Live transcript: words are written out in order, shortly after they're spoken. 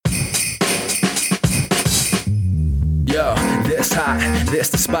it's hot, this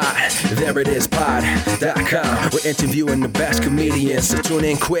the spot. There it is, pod.com. We're interviewing the best comedians, so tune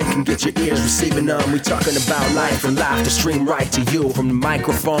in quick and get your ears receiving them. We talking about life and life to stream right to you, from the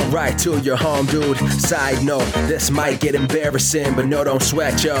microphone right to your home, dude. Side note, this might get embarrassing, but no, don't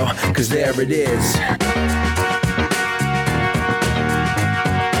sweat, yo, cause there it is.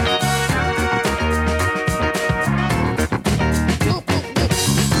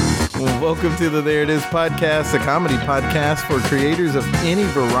 Welcome to the There It Is podcast, a comedy podcast for creators of any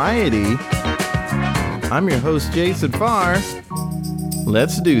variety. I'm your host, Jason Farr.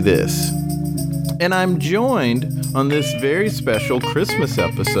 Let's do this. And I'm joined on this very special Christmas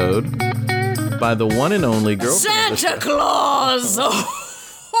episode by the one and only girlfriend. Santa Claus!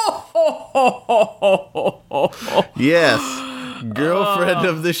 Yes, girlfriend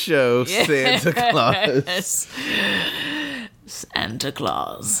of the show, yes. Santa Claus. Santa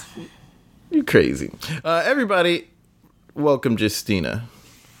Claus. You crazy. Everybody, welcome Justina.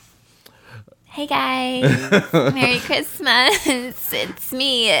 Hey guys, Merry Christmas. It's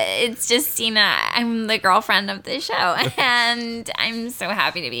me, it's Justina. I'm the girlfriend of the show, and I'm so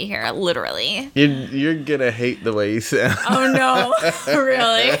happy to be here, literally. You're gonna hate the way you sound. Oh no,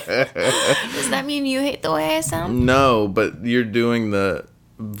 really? Does that mean you hate the way I sound? No, but you're doing the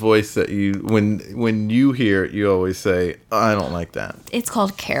voice that you, when you hear it, you always say, I don't like that. It's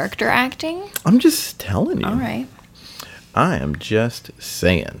called character acting. I'm just telling you. All right. I am just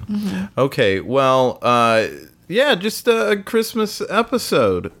saying. Mm-hmm. Okay, well, yeah, just a Christmas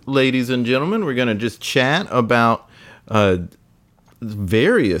episode, ladies and gentlemen. We're going to just chat about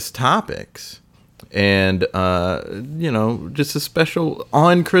various topics and, just a special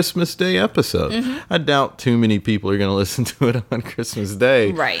on Christmas Day episode. Mm-hmm. I doubt too many people are going to listen to it on Christmas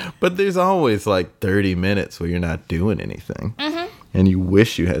Day. Right. But there's always like 30 minutes where you're not doing anything. Mm-hmm. And you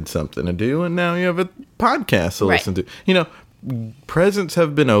wish you had something to do, and now you have a podcast to listen to. You know, presents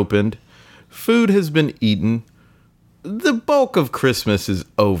have been opened, food has been eaten, the bulk of Christmas is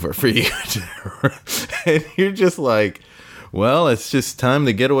over for you. And you're just like, well, it's just time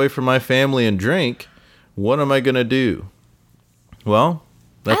to get away from my family and drink. What am I going to do? Well,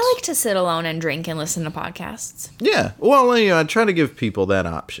 I like to sit alone and drink and listen to podcasts. yeah. Well, I try to give people that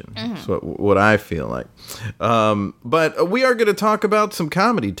option. Mm-hmm. That's what I feel like. But we are going to talk about some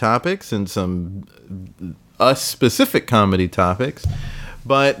comedy topics and some us-specific comedy topics.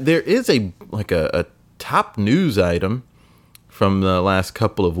 But there is a top news item from the last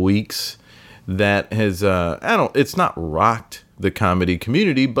couple of weeks that has, it's not rocked the comedy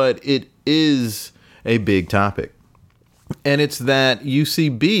community, but it is a big topic. And it's that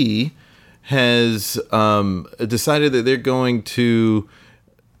UCB has decided that they're going to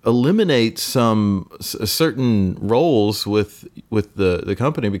eliminate some certain roles with the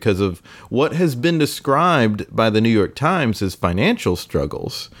company because of what has been described by the New York Times as financial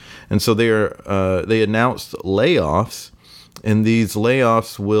struggles. And so they announced layoffs, and these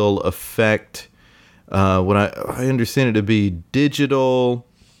layoffs will affect what I understand it to be digital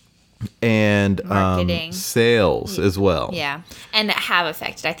and Marketing. Sales as well. Yeah, and that have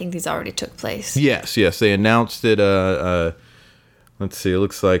affected. I think these already took place. Yes. They announced it. Let's see. It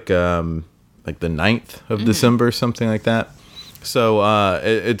looks like the 9th of December, something like that. So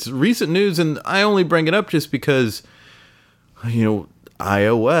it's recent news, and I only bring it up just because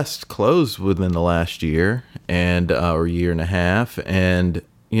iOS closed within the last year and or year and a half, and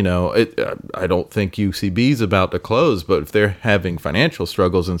I don't think UCB's about to close, but if they're having financial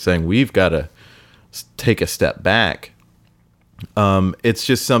struggles and saying we've got to take a step back, it's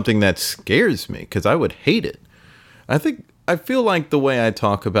just something that scares me because I would hate it. I feel like the way I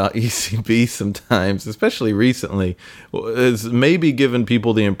talk about UCB sometimes, especially recently, is maybe giving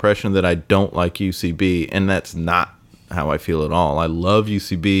people the impression that I don't like UCB, and that's not how I feel at all. I love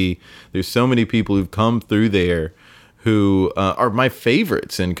UCB. There's so many people who've come through there who are my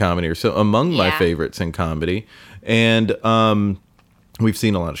favorites in comedy, or so among my favorites in comedy. And we've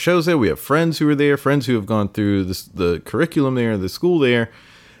seen a lot of shows there. We have friends who are there, friends who have gone through the curriculum there, the school there.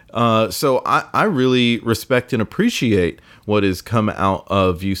 So I really respect and appreciate what has come out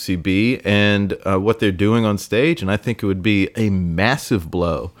of UCB and what they're doing on stage. And I think it would be a massive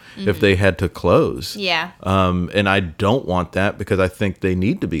blow if they had to close. Yeah. And I don't want that because I think they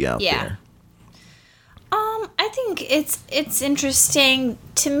need to be out there. I think it's interesting.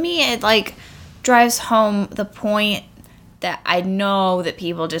 To me, it drives home the point that I know that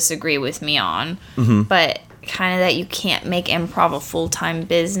people disagree with me on, but kind of that you can't make improv a full-time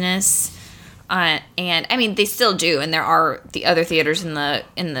business. And I mean, they still do, and there are the other theaters in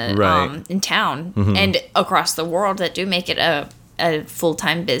town and across the world that do make it a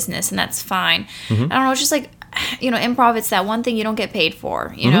full-time business, and that's fine. I don't know, it's just improv, it's that one thing you don't get paid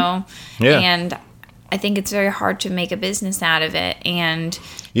for, you know? Yeah. And I think it's very hard to make a business out of it. And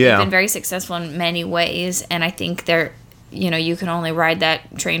Yeah. they've been very successful in many ways. And I think you can only ride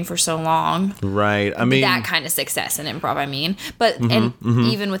that train for so long. Right. I mean, That kind of success in improv, I mean. But and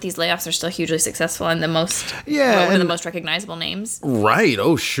even with these layoffs, they're still hugely successful and one of the and- most recognizable names. right.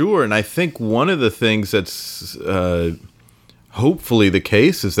 Oh, sure. And I think one of the things that's hopefully the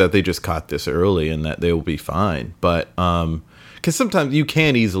case is that they just caught this early and that they will be fine. But because sometimes you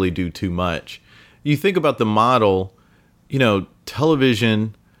can easily do too much. You think about the model,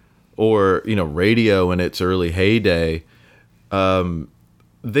 television or, radio in its early heyday.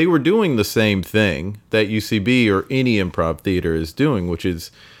 They were doing the same thing that UCB or any improv theater is doing, which is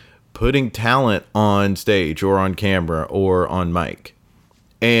putting talent on stage or on camera or on mic.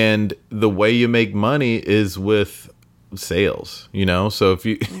 And the way you make money is with sales, so if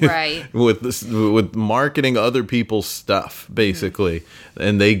you Right. with marketing other people's stuff basically,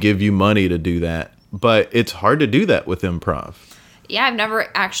 and they give you money to do that, but it's hard to do that with improv. Yeah, I've never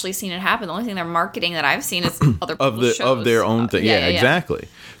actually seen it happen. The only thing they're marketing that I've seen is other people's shows. Of their own thing. Yeah, exactly.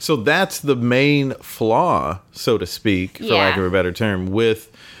 So that's the main flaw, so to speak, for lack of a better term, with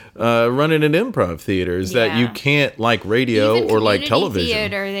running an improv theater is that you can't, like radio Even or like community television.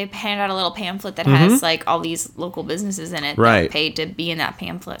 theater, they hand out a little pamphlet that has like all these local businesses in it that Right. are paid to be in that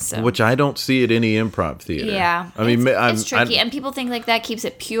pamphlet. So Which I don't see at any improv theater. yeah, I mean, it's tricky, and people think like that keeps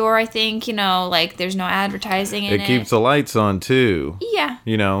it pure. I think like there's no advertising in it. it keeps the lights on too. Yeah,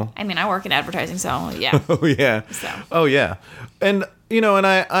 I mean, I work in advertising, so yeah. Oh yeah. So. Oh yeah. And and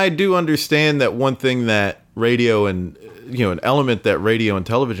I do understand that one thing that radio and an element that radio and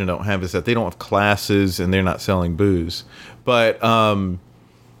television don't have is that they don't have classes and they're not selling booze. But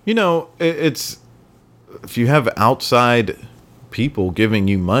it's if you have outside people giving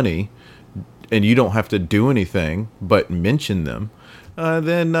you money and you don't have to do anything but mention them,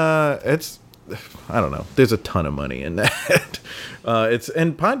 then it's I don't know. There's a ton of money in that.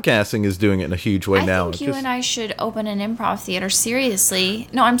 And podcasting is doing it in a huge way now. I think you and I should open an improv theater seriously.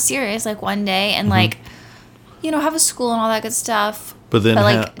 No, I'm serious. Like one day, and have a school and all that good stuff. But then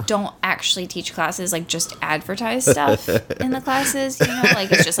don't actually teach classes. Like just advertise stuff in the classes.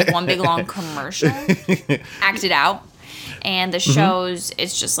 It's just like one big long commercial, acted out, and the shows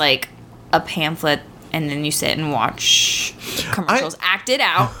it's just like a pamphlet. And then you sit and watch commercials acted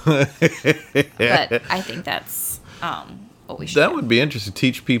out. But I think that's what we should That do. would be interesting.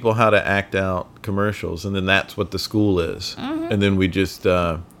 Teach people how to act out commercials, and then that's what the school is. And then we just...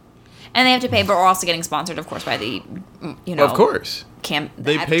 and they have to pay, but we're also getting sponsored, of course, by the, of course.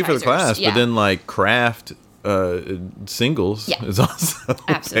 They pay for the class, but then, Kraft Singles is also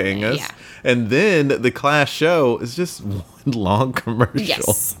paying us. Yeah. And then the class show is just one long commercial.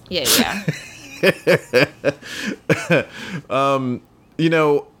 Yes. Yeah.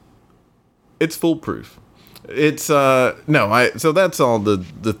 It's foolproof. It's so that's all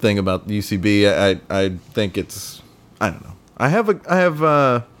the thing about UCB. I think it's I don't know. I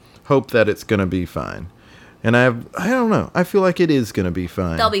have hope that it's gonna be fine, and I don't know. I feel like it is gonna be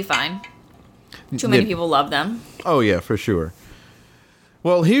fine. They'll be fine. Too many people love them. Oh yeah, for sure.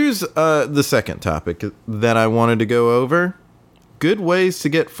 Well, here's the second topic that I wanted to go over. Good ways to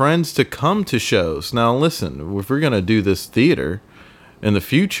get friends to come to shows. Now, listen, if we're going to do this theater in the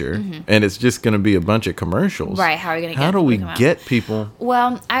future, and it's just going to be a bunch of commercials. Right, how are we going to get How do people we to come out? get people?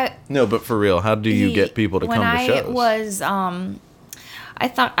 Well, No, but for real, how do you get people to come to shows? When I was, I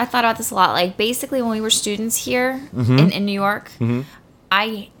thought about this a lot. Like, basically, when we were students here in New York,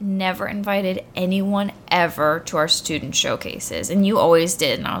 I never invited anyone ever to our student showcases. And you always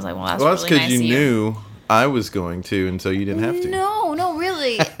did. And I was like, well, that's really nice because of you you. knew I was going to, and so you didn't have to. No,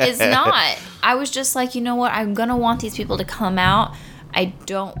 really. It's not. I was just like, you know what? I'm going to want these people to come out. I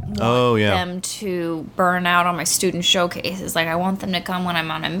don't want them to burn out on my student showcases. Like, I want them to come when I'm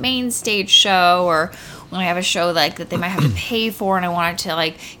on a main stage show or when I have a show like that they might have to pay for, and I wanted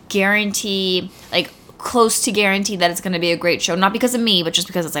to guarantee, close to guarantee that it's going to be a great show. Not because of me, but just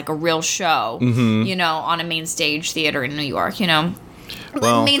because it's like a real show, on a main stage theater in New York,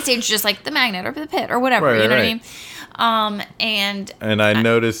 Well, main stage, just like the Magnet or the Pit or whatever, Right, you know right. what I mean? And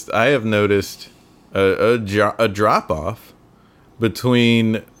I have noticed a drop off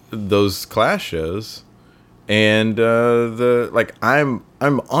between those class shows and I'm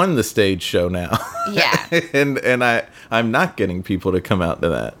on the stage show now. Yeah. and I'm not getting people to come out to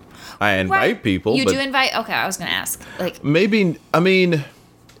that. I invite people. You but do invite? Okay, I was going to ask. maybe, I mean,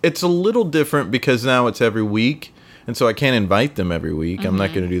 it's a little different because now it's every week, and so I can't invite them every week. I'm not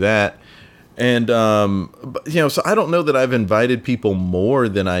going to do that. And, but, so I don't know that I've invited people more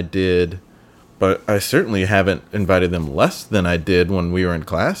than I did but I certainly haven't invited them less than I did when we were in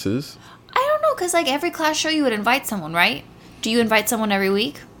classes. I don't know, because, like, every class show you would invite someone, right? Do you invite someone every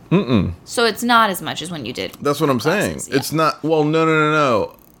week? Mm-mm. So it's not as much as when you did. That's what I'm classes, saying. It's not... Well,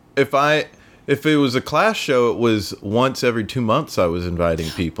 no. If it was a class show, it was once every 2 months I was inviting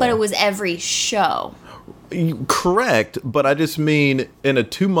people. But it was every show. Correct, but I just mean in a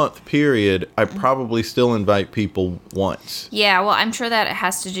 2-month period, I probably still invite people once. Yeah, well, I'm sure that it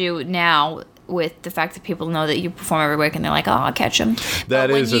has to do now with the fact that people know that you perform every week and they're like, oh, I'll catch them.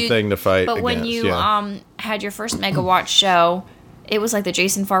 That is a thing to fight But when against, you had your first Megawatch show, it was like the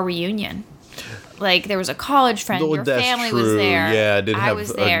Jason Farr reunion. Like, there was a college friend, your that's family true. was there. Yeah, I did have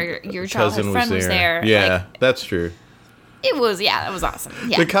was there, your childhood cousin friend was there. Yeah, Like, that's true. it was, that was awesome.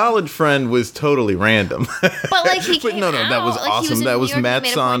 Yeah. The college friend was totally random. But, like, he came no, that was out. Like, he awesome. in That New was York, Matt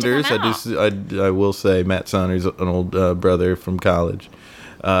he made a point to come Saunders. out. I will say Matt Saunders, an old brother from college.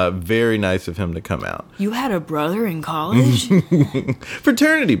 Very nice of him to come out. You had a brother in college?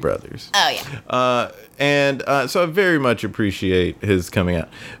 Fraternity brothers. Oh, yeah. And so I very much appreciate his coming out.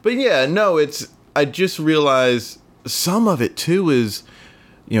 But yeah, no, I just realized some of it too is,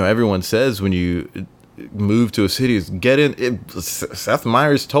 everyone says when you move to a city is get in. Seth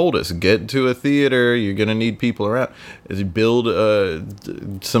Meyers told us, get to a theater, you're going to need people around. As you build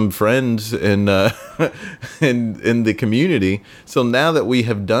some friends in the community. So now that we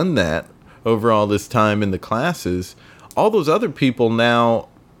have done that over all this time in the classes, all those other people now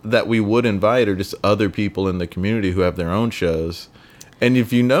that we would invite are just other people in the community who have their own shows. And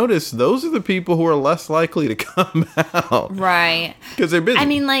if you notice, those are the people who are less likely to come out. Right. Because they're busy. I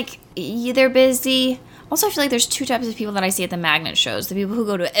mean, like, they're busy. Also, I feel like there's two types of people that I see at the magnet shows. The people who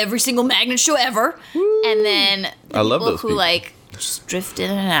go to every single magnet show ever. Woo. And then the I love people those who, people. like, just drift in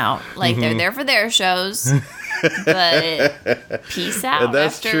and out. Like, they're there for their shows. But peace out. And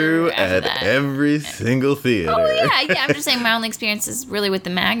that's true at that. every single theater. Oh, yeah. I'm just saying my only experience is really with the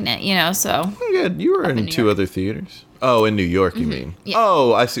magnet, so. Oh, good. You were in in New 2 York. other theaters. Oh, in New York, you mean? Yeah.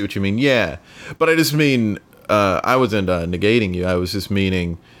 Oh, I see what you mean. Yeah. But I just mean, I wasn't negating you. I was just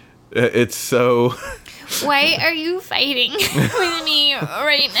meaning, it's so... Why are you fighting with me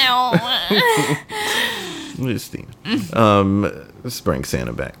right now? Justine. Let's bring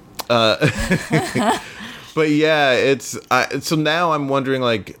Santa back. But yeah, so now I'm wondering,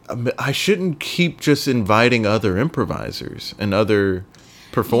 like, I shouldn't keep just inviting other improvisers and other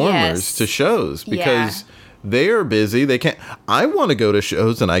performers Yes. to shows because they are busy. They can't. I want to go to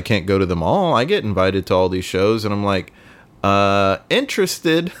shows and I can't go to them all. I get invited to all these shows and I'm like,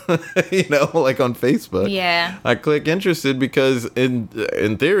 interested, like on Facebook. Yeah. I click interested because in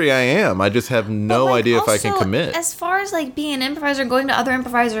theory I am. I just have no But, like, idea if I also, can commit. As far as, like, being an improviser, going to other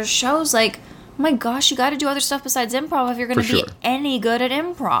improvisers' shows, like, oh my gosh, you got to do other stuff besides improv if you're going to For be sure. any good at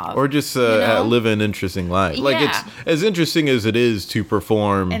improv. Or just know? live an interesting life. Like, Yeah. it's as interesting as it is to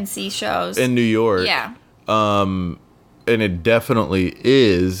perform and see shows. in New York. Yeah. And it definitely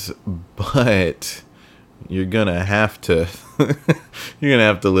is, but you're gonna have to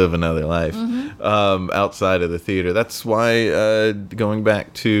live another life outside of the theater. That's why going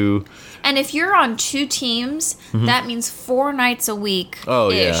back to And if you're on 2 teams, that means 4 nights a week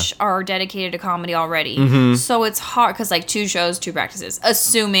ish are dedicated to comedy already. So it's hard because, like, 2 shows, 2 practices,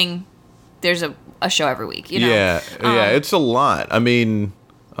 assuming there's a show every week. yeah, it's a lot. I mean,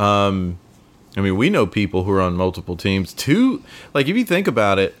 we know people who are on multiple teams. 2, like, if you think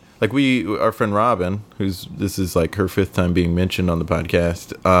about it, like our friend Robin, this is like her 5th time being mentioned on the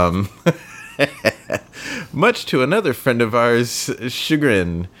podcast. Much to another friend of ours'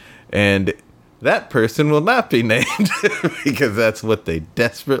 chagrin. And that person will not be named because that's what they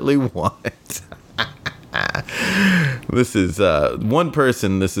desperately want. This is one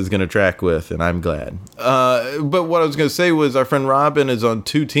person this is going to track with, and I'm glad. But what I was going to say was our friend Robin is on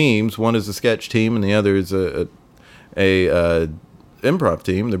 2 teams. One is a sketch team, and the other is a improv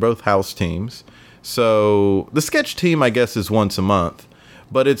team. They're both house teams. So the sketch team, I guess, is once a month.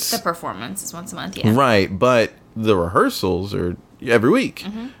 But it's... The performance is once a month, yeah. Right, but the rehearsals are every week.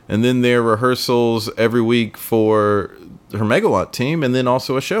 And then there are rehearsals every week for her Megawatt team, and then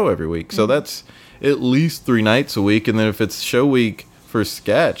also a show every week. So that's at least 3 nights a week. And then if it's show week for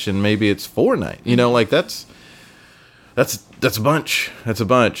sketch, and maybe it's 4 nights. Like that's a bunch. That's a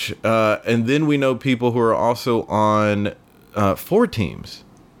bunch. And then we know people who are also on 4 teams.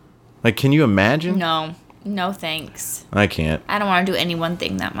 Like, can you imagine? No thanks. I can't. I don't want to do any one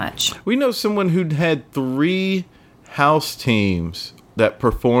thing that much. We know someone who'd had 3 house teams that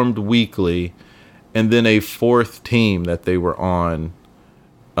performed weekly, and then a 4th team that they were on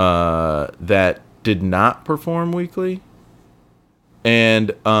that did not perform weekly.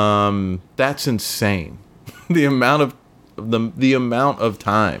 And that's insane. The amount of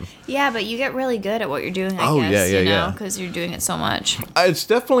time. Yeah, but you get really good at what you're doing, I guess, because you're doing it so much. It's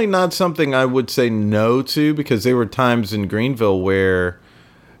definitely not something I would say no to, because there were times in Greenville where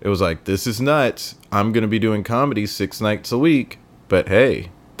it was like, this is nuts. I'm going to be doing comedy 6 nights a week. But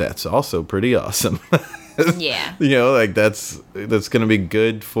hey, that's also pretty awesome. Yeah. Like that's going to be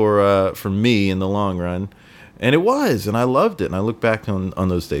good for me in the long run. And it was, and I loved it. And I look back on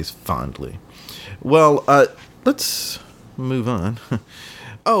those days fondly. Well, let's move on.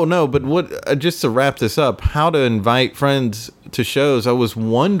 Oh, no, but just to wrap this up, how to invite friends to shows, I was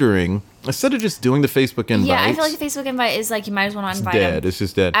wondering, instead of just doing the Facebook invites. Yeah, I feel like the Facebook invite is like, you might as well not invite dead. them. It's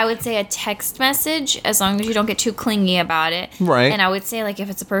just dead. I would say a text message, as long as you don't get too clingy about it. Right. And I would say, like, if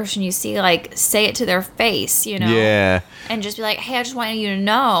it's a person you see, like, say it to their face, Yeah. And just be like, hey, I just want you to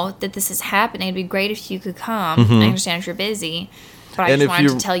know that this is happening. It'd be great if you could come. Mm-hmm. I understand if you're busy, but I And just if wanted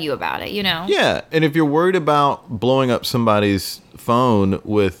you're- to tell you about it, Yeah, and if you're worried about blowing up somebody's phone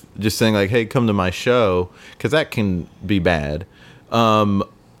with just saying like, "Hey, come to my show," because that can be bad.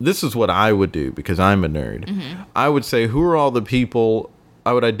 This is what I would do, because I'm a nerd. Mm-hmm. I would say, who are all the people?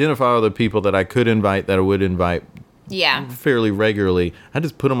 I would identify all the people that I could invite, that I would invite Yeah. fairly regularly. I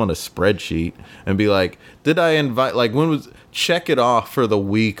just put them on a spreadsheet and be like, did I invite? Like, when was? Check it off for the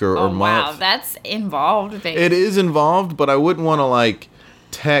week or month. Wow, that's involved, baby. It is involved, but I wouldn't want to like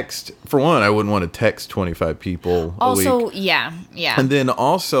text. For one, I wouldn't want to text 25 people a week. Also, yeah. And then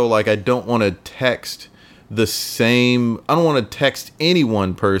also, like, I don't want to text the same. I don't want to text any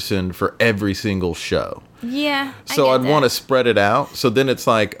one person for every single show. Yeah. So I'd want to spread it out. So then it's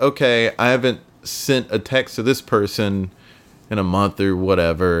like, okay, I haven't sent a text to this person in a month or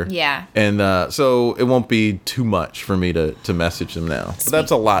whatever. Yeah. And so it won't be too much for me to message them now. But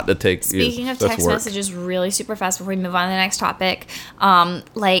that's a lot to take. Speaking of that's text work. messages, really super fast before we move on to the next topic.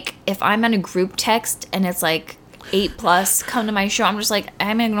 Like, if I'm in a group text and it's like 8+ come to my show, I'm just like,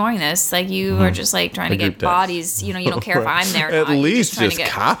 I'm ignoring this. Like, you are just like trying to group get text. bodies. You don't care if I'm there or At not. You're least trying just to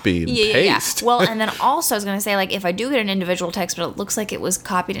get copy and paste. Well, and then also I was gonna say, like, if I do get an individual text, but it looks like it was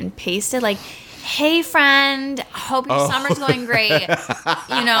copied and pasted, like, hey friend, hope your summer's going great.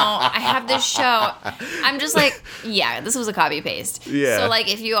 I have this show. I'm just like, yeah, this was a copy paste. Yeah. So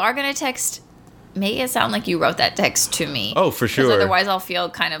like, if you are gonna text, make it sound like you wrote that text to me. Oh, for 'Cause sure. otherwise I'll feel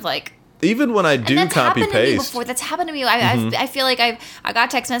kind of like, Even when I do that's copy happened to me paste. before. That's happened to me. I feel like I got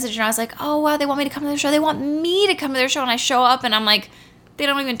a text message and I was like, oh wow, they want me to come to their show. They want me to come to their show, and I show up and I'm like, they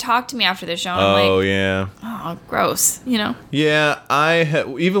don't even talk to me after the show. And I'm Oh like, yeah. oh, gross. Yeah,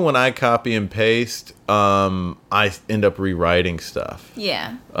 even when I copy and paste, I end up rewriting stuff.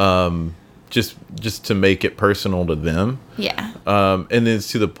 Yeah. Just to make it personal to them. Yeah. And then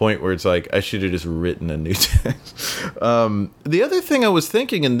it's to the point where it's like, I should have just written a new text. The other thing I was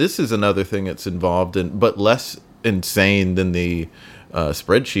thinking, and this is another thing that's involved in, but less insane than the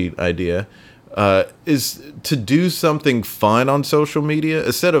spreadsheet idea, is to do something fun on social media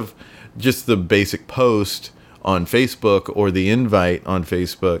instead of just the basic post on Facebook or the invite on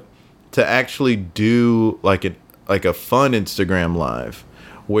Facebook, to actually do like a fun Instagram live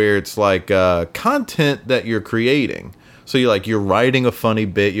where it's like content that you're creating. So you're writing a funny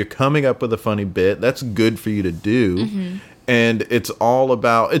bit, you're coming up with a funny bit. That's good for you to do. Mm-hmm. And it's all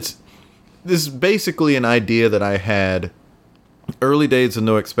about, this is basically an idea that I had early days of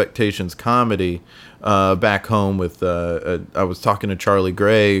No Expectations comedy back home with, I was talking to Charlie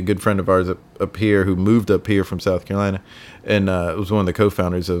Gray, a good friend of ours up here who moved up here from South Carolina, and was one of the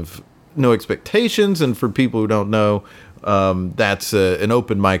co-founders of No Expectations. And for people who don't know, that's an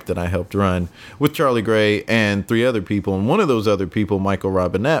open mic that I helped run with Charlie Gray and 3 other people. And one of those other people, Michael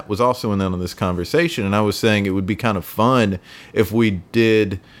Robinette, was also in on this conversation. And I was saying it would be kind of fun if we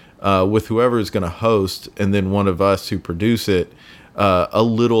did, with whoever is going to host, and then one of us who produce it, a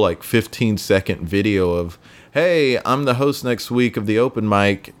little like 15-second video of, hey, I'm the host next week of the open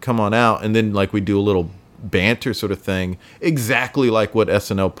mic, come on out. And then like we do a little banter sort of thing, exactly like what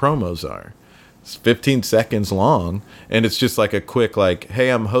SNL promos are. It's 15 seconds long, and it's just like a quick like, hey,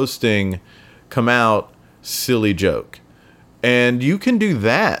 I'm hosting, come out, silly joke. And you can do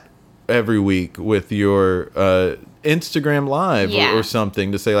that every week with your Instagram Live or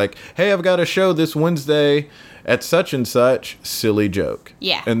something, to say like, hey, I've got a show this Wednesday at such and such, silly joke.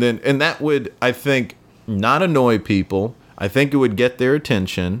 Yeah. And that would, I think, not annoy people. I think it would get their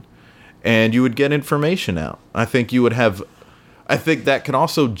attention, and you would get information out. I think that can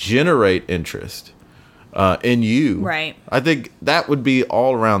also generate interest in you. Right. I think that would be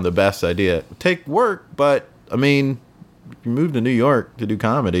all around the best idea. Take work, but I mean, if you move to New York to do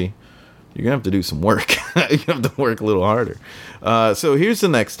comedy, you're gonna have to do some work. You have to work a little harder. So here's the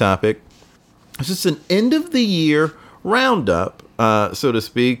next topic. It's just an end of the year roundup, so to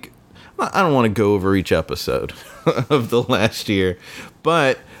speak. I don't want to go over each episode of the last year,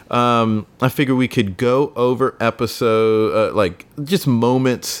 but I figure we could go over episode, like just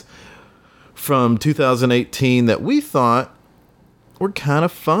moments from 2018 that we thought were kind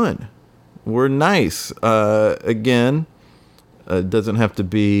of fun, were nice. Again, it doesn't have to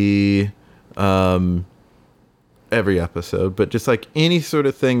be every episode, but just like any sort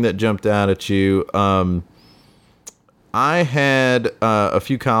of thing that jumped out at you. I had a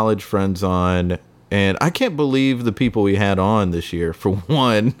few college friends on, and I can't believe the people we had on this year. For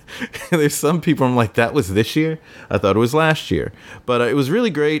one, there's some people I'm like, that was this year? I thought it was last year. But it was really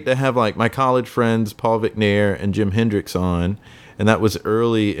great to have like my college friends, Paul McNair and Jim Hendricks on, and that was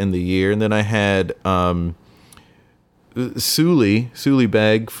early in the year. And then I had Sully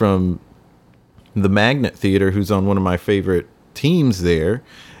Begg from the Magnet Theater, who's on one of my favorite teams there.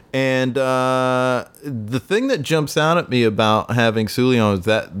 And the thing that jumps out at me about having Sully on is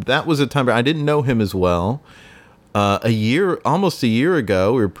that was a time where I didn't know him as well. Almost a year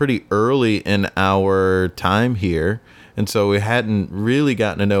ago, we were pretty early in our time here, and so we hadn't really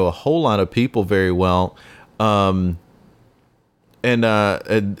gotten to know a whole lot of people very well. And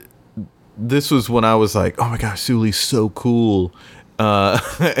this was when I was like, oh my gosh, Sully's so cool.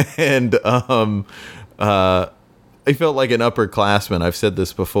 I felt like an upperclassman. I've said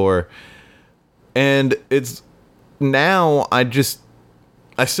this before. And it's now I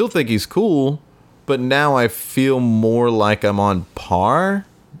still think he's cool, but now I feel more like I'm on par.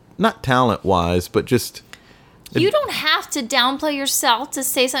 Not talent-wise, but just... You don't have to downplay yourself to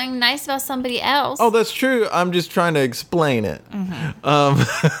say something nice about somebody else. Oh, that's true. I'm just trying to explain it.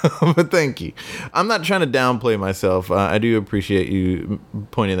 But thank you. I'm not trying to downplay myself. I do appreciate you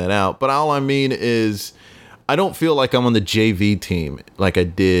pointing that out. But all I mean is... I don't feel like I'm on the JV team like I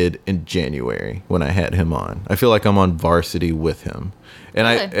did in January when I had him on. I feel like I'm on varsity with him. And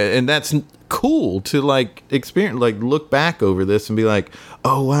and that's cool to like experience, like look back over this and be like,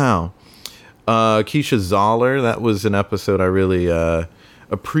 oh wow. Keisha Zoller, that was an episode I really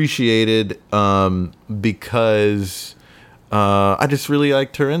appreciated because I just really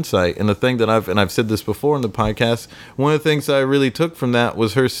liked her insight. And the thing that I've said this before in the podcast, one of the things I really took from that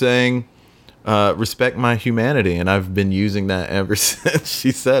was her saying, respect my humanity, and I've been using that ever since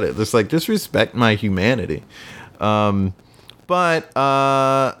she said it. Just like, just respect my humanity. But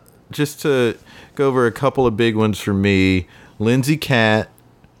just to go over a couple of big ones for me: Lindsay Catt,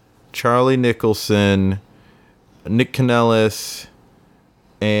 Charlie Nicholson, Nick Kanellis,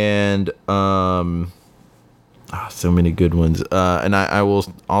 and so many good ones. And I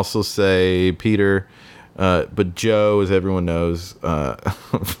will also say Peter. But Joe, as everyone knows,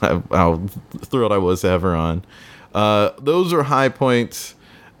 how thrilled I was to have her on. Those are high points,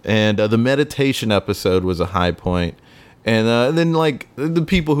 and the meditation episode was a high point. And then like the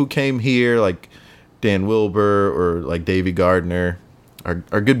people who came here, like Dan Wilbur or like Davey Gardner,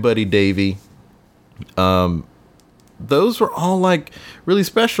 our good buddy Davey. Those were all like really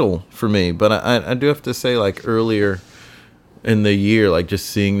special for me. But I do have to say, like earlier in the year, like just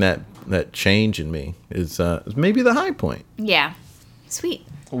seeing that change in me is maybe the high point. Yeah. Sweet.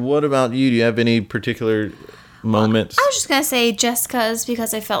 What about you? Do you have any particular moments? I was just going to say Jessica's,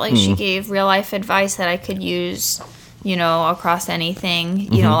 because I felt like she gave real life advice that I could use, across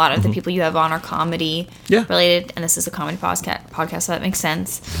anything. You know, a lot of the people you have on are comedy related, and this is a comedy podcast, so that makes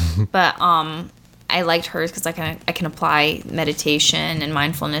sense. But I liked hers because I can apply meditation and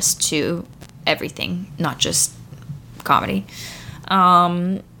mindfulness to everything, not just comedy.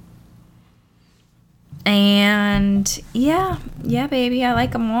 And yeah, baby, I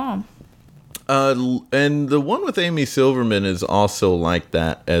like them all. And the one with Amy Silverman is also like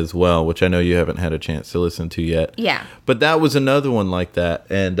that as well, which I know you haven't had a chance to listen to yet. Yeah. But that was another one like that,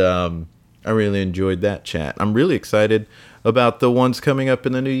 and I really enjoyed that chat. I'm really excited about the ones coming up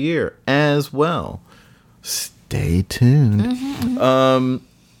in the new year as well. Stay tuned. All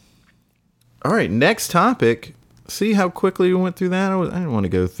right, next topic. See how quickly we went through that? I didn't want to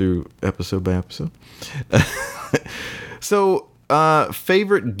go through episode by episode. So,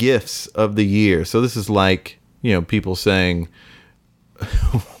 favorite gifts of the year. So this is like, people saying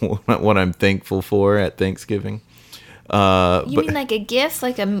what I'm thankful for at Thanksgiving. You mean like a gift,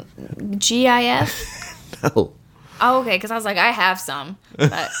 like a GIF? No. Oh, okay, because I was like, I have some,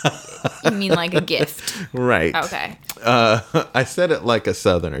 but you mean like a gift. Right. Okay. I said it like a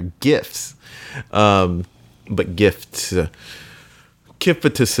Southerner. Gifts. But gifts.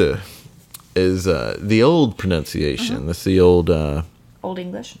 Kifitus is the old pronunciation. That's the old Old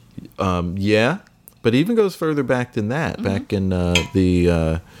English. Yeah, but even goes further back than that. Back in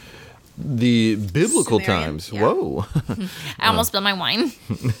the biblical Sumerian, times. yeah. Whoa. I almost spilled my wine.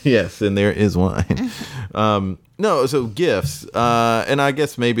 Yes, and there is wine. No, so gifts, and I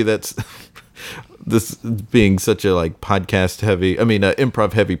guess maybe that's this being such a like podcast heavy. I mean,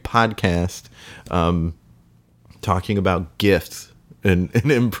 improv heavy podcast, talking about gifts and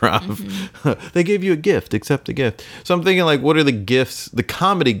improv. They gave you a gift, accept the gift. So I'm thinking like, what are the gifts, the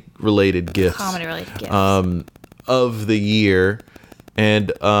comedy related gifts, of the year?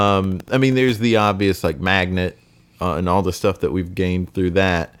 And I mean, there's the obvious like Magnet and all the stuff that we've gained through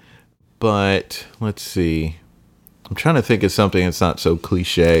that. But let's see. I'm trying to think of something that's not so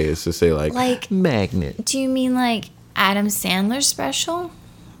cliche as to say like Magnet. Do you mean like Adam Sandler's special,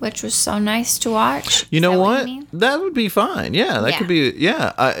 which was so nice to watch? You Is know that what? you mean? That would be fine. Yeah, that Yeah. could be.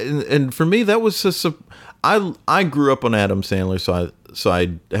 Yeah, and for me, that was just I grew up on Adam Sandler, so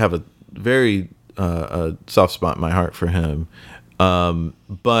I have a very a soft spot in my heart for him.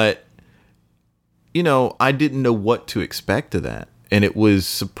 But you know, I didn't know what to expect of that, and it was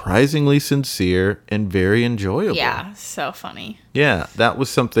surprisingly sincere and very enjoyable. Yeah, so funny. Yeah, that was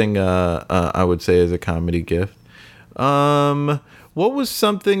something I would say as a comedy gift. What was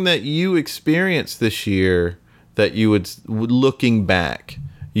something that you experienced this year that you would, looking back,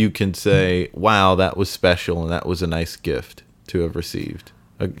 you can say, wow, that was special and that was a nice gift to have received?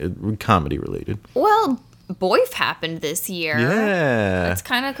 Comedy related. Well, Boif happened this year. Yeah. It's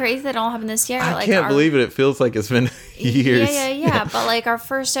kind of crazy that it all happened this year. I can't believe it. It feels like it's been years. Yeah. But like our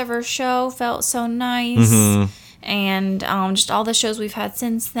first ever show felt so nice. And just all the shows we've had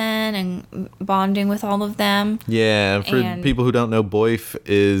since then and bonding with all of them. Yeah, and for people who don't know, Boif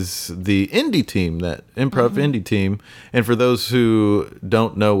is the indie team, that improv indie team. And for those who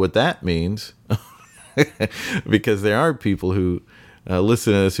don't know what that means, because there are people who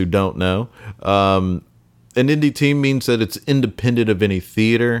listen to this who don't know, an indie team means that it's independent of any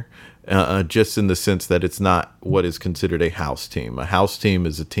theater, just in the sense that it's not what is considered a house team. A house team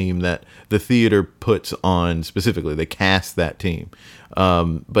is a team that the theater puts on specifically. They cast that team.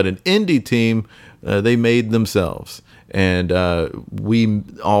 But an indie team, they made themselves. And we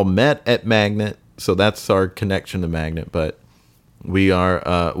all met at Magnet, so that's our connection to Magnet. But we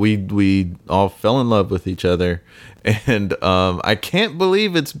are we all fell in love with each other. And I can't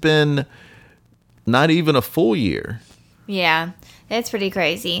believe it's been not even a full year. Yeah, it's pretty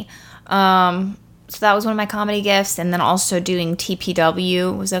crazy. So that was one of my comedy gifts, and then also doing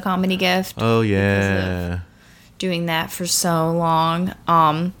TPW was a comedy gift. Oh yeah, doing that for so long.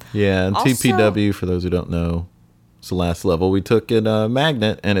 Yeah, and also, TPW, for those who don't know, it's the last level we took at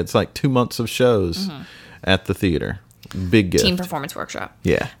Magnet, and it's like 2 months of shows at the theater. Big gift. Team performance workshop.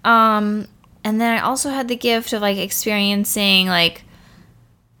 Yeah. And then I also had the gift of like experiencing like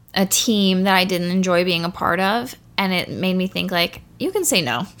a team that I didn't enjoy being a part of, and it made me think like, you can say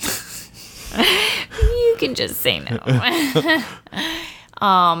no. You can just say no.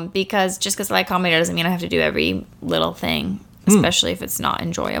 Because just because I like comedy doesn't mean I have to do every little thing, especially if it's not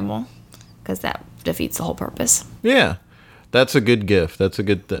enjoyable, because that defeats the whole purpose. Yeah, that's a good gift. That's a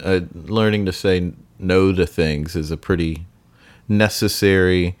good learning to say no to things is a pretty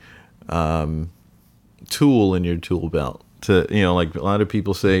necessary tool in your tool belt. To, you know, like a lot of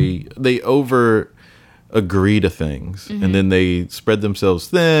people say they over agree to things and then they spread themselves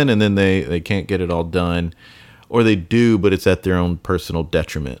thin and then they can't get it all done, or they do but it's at their own personal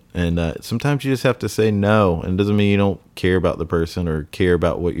detriment. And sometimes you just have to say no, and it doesn't mean you don't care about the person or care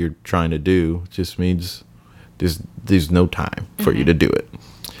about what you're trying to do. It just means there's no time for you to do it.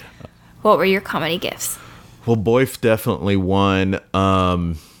 What were your comedy gifts? Well, Boif definitely won. I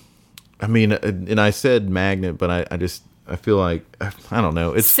mean, and I said Magnet, but I feel like, I don't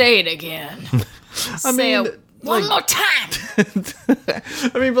know. Say it again. Say it one more time.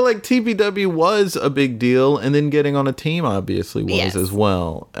 I mean, but like TPW was a big deal, and then getting on a team obviously was as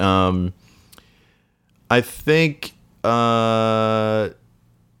well. I think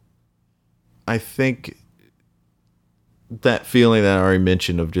that feeling that I already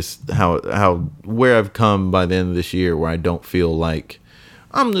mentioned of just how where I've come by the end of this year, where I don't feel like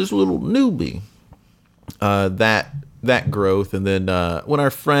I'm this little newbie. That growth. And then when our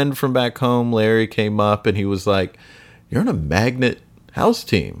friend from back home, Larry, came up and he was like, "You're on a Magnet house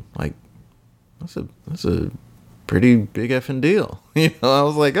team. Like, that's a pretty big effing deal." You know, I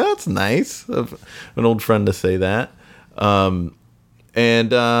was like, "Oh, that's nice of an old friend to say that." And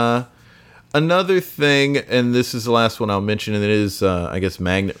another thing, and this is the last one I'll mention, and it is, I guess,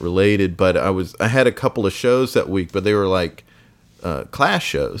 Magnet related, but I had a couple of shows that week, but they were like class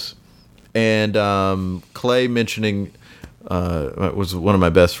shows. And Clay mentioning was one of my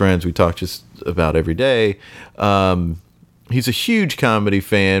best friends. We talk just about every day. He's a huge comedy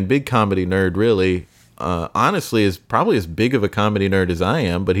fan, big comedy nerd, really. Honestly, is probably as big of a comedy nerd as I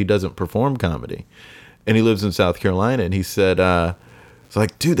am, but he doesn't perform comedy. And he lives in South Carolina. And he said, it's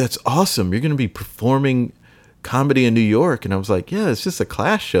like, dude, that's awesome. You're going to be performing comedy in New York. And I was like, yeah, it's just a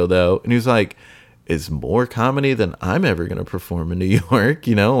class show, though. And he was like, it's more comedy than I'm ever going to perform in New York,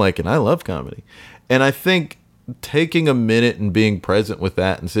 you know, like, and I love comedy. And I think taking a minute and being present with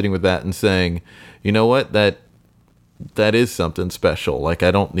that and sitting with that and saying, you know what, that is something special. Like, I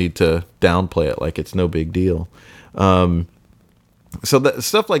don't need to downplay it. Like, it's no big deal. So that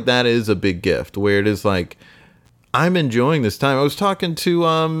stuff like that is a big gift, where it is like, I'm enjoying this time. I was talking to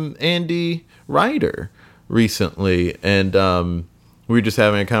Andy Ryder recently, and we were just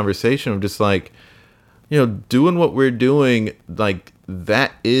having a conversation of just like, you know, doing what we're doing, like,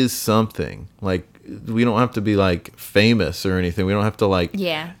 that is something. Like, we don't have to be like famous or anything. We don't have to like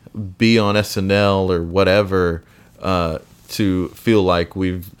be on SNL or whatever to feel like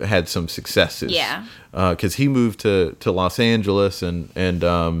we've had some successes. Yeah. Because he moved to Los Angeles, and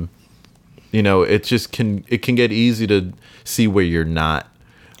you know, it can get easy to see where you're not.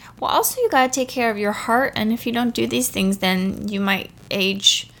 Well, also you gotta take care of your heart, and if you don't do these things, then you might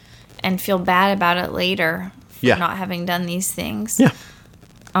age and feel bad about it later for not having done these things. Yeah.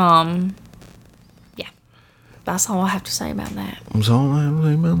 Yeah. That's all I have to say about that. That's all I have to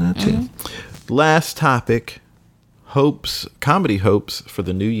say about that too. Last topic: comedy hopes for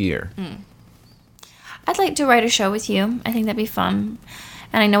the new year. I'd like to write a show with you. I think that'd be fun.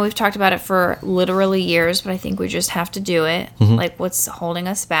 And I know we've talked about it for literally years, but I think we just have to do it. Like, what's holding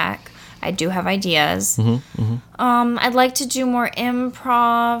us back? I do have ideas. I'd like to do more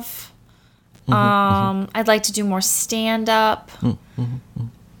improv. I'd like to do more stand-up.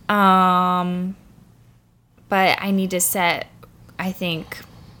 But I need to set, I think,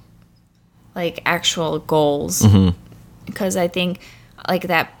 like, actual goals. Because I think, like,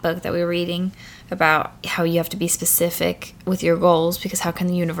 that book that we were reading about how you have to be specific with your goals, because how can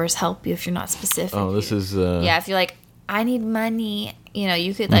the universe help you if you're not specific? Oh, this is... Yeah, if you're like, I need money, you know,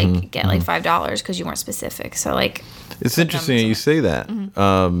 you could, like, get, like, $5 because you weren't specific. So, like... It's interesting that you say that.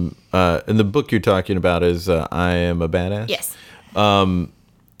 And the book you're talking about is I Am a Badass? Yes.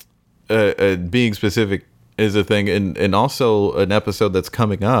 Being specific is a thing. And also an episode that's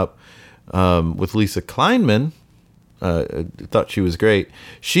coming up with Lisa Kleinman. Thought she was great.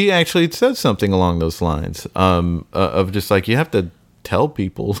 She actually said something along those lines of just like, you have to tell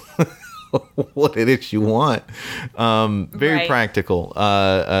people what it is you want. Very practical.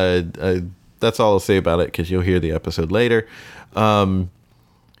 That's all I'll say about it, because you'll hear the episode later.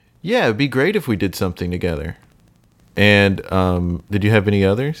 Yeah, it'd be great if we did something together. And did you have any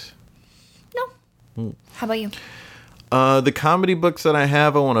others? No. How about you? The comedy books that I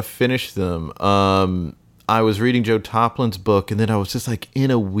have, I want to finish them. I was reading Joe Toplin's book, and then I was just like in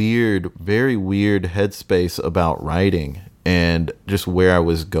a very weird headspace about writing and just where I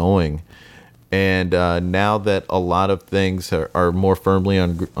was going. And now that a lot of things are more firmly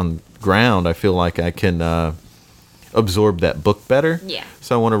on ground, I feel like I can absorb that book better. Yeah.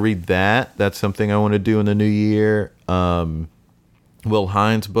 So I want to read that. That's something I want to do in the new year. Will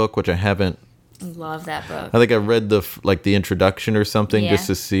Hines' book, which I haven't. Love that book. I think I read the introduction or something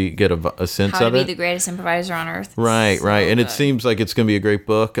just to get a sense How of to it. Be the Greatest Improviser on Earth. Right. And good. it seems like it's going to be a great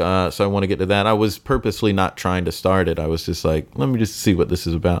book, so I want to get to that. I was purposely not trying to start it. I was just like, let me just see what this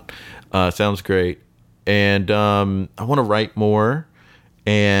is about. Sounds great. And I want to write more.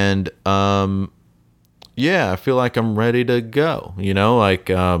 And I feel like I'm ready to go. You know,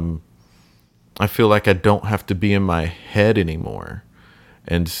 like I feel like I don't have to be in my head anymore.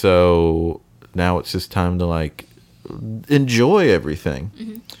 And so now it's just time to like enjoy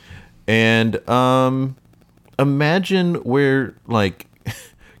everything. And imagine where, like,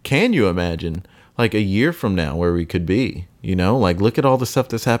 can you imagine like a year from now where we could be? You know, like, look at all the stuff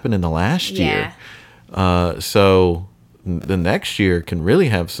that's happened in the last year. So the next year can really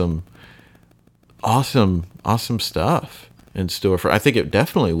have some awesome stuff in store for. I think it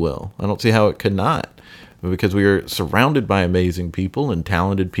definitely will. I don't see how it could not, because we are surrounded by amazing people and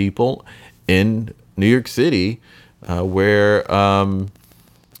talented people in New York City, where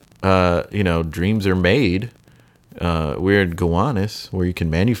dreams are made. We're in Gowanus, where you can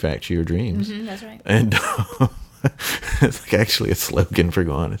manufacture your dreams. That's right. And it's like actually a slogan for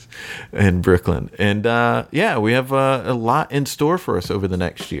Gowanus in Brooklyn. And we have a lot in store for us over the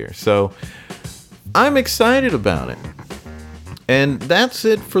next year. So I'm excited about it. And that's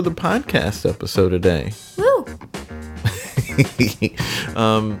it for the podcast episode today. Woo!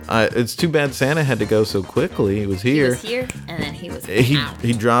 It's too bad Santa had to go so quickly. He was He here. was here, and then he was out.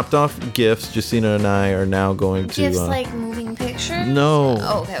 He dropped off gifts. Justina and I are now going to Gifts like moving pictures? no,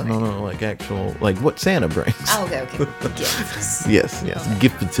 Oh, okay. no, like actual, like what Santa brings. Oh, okay. Gifts. Yes,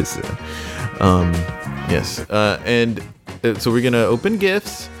 gift. Yes, and so we're gonna open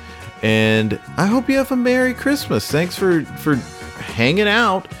gifts, and I hope you have a Merry Christmas. Thanks for hanging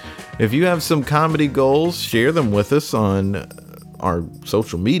out. If you have some comedy goals, share them with us on our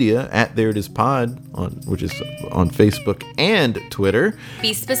social media at There It Is Pod, which is on Facebook and Twitter.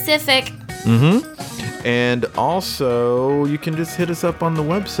 Be specific. And also, you can just hit us up on the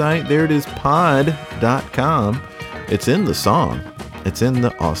website, thereitispod.com. It's in the song. It's in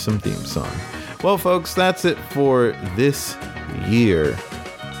the awesome theme song. Well, folks, that's it for this year.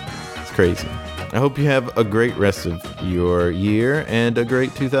 It's crazy. I hope you have a great rest of your year and a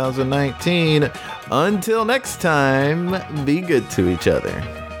great 2019. Until next time, be good to each other.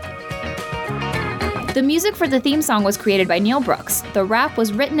 The music for the theme song was created by Neil Brooks. The rap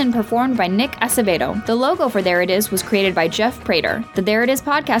was written and performed by Nick Acevedo. The logo for There It Is was created by Jeff Prater. The There It Is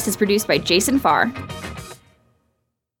podcast is produced by Jason Farr.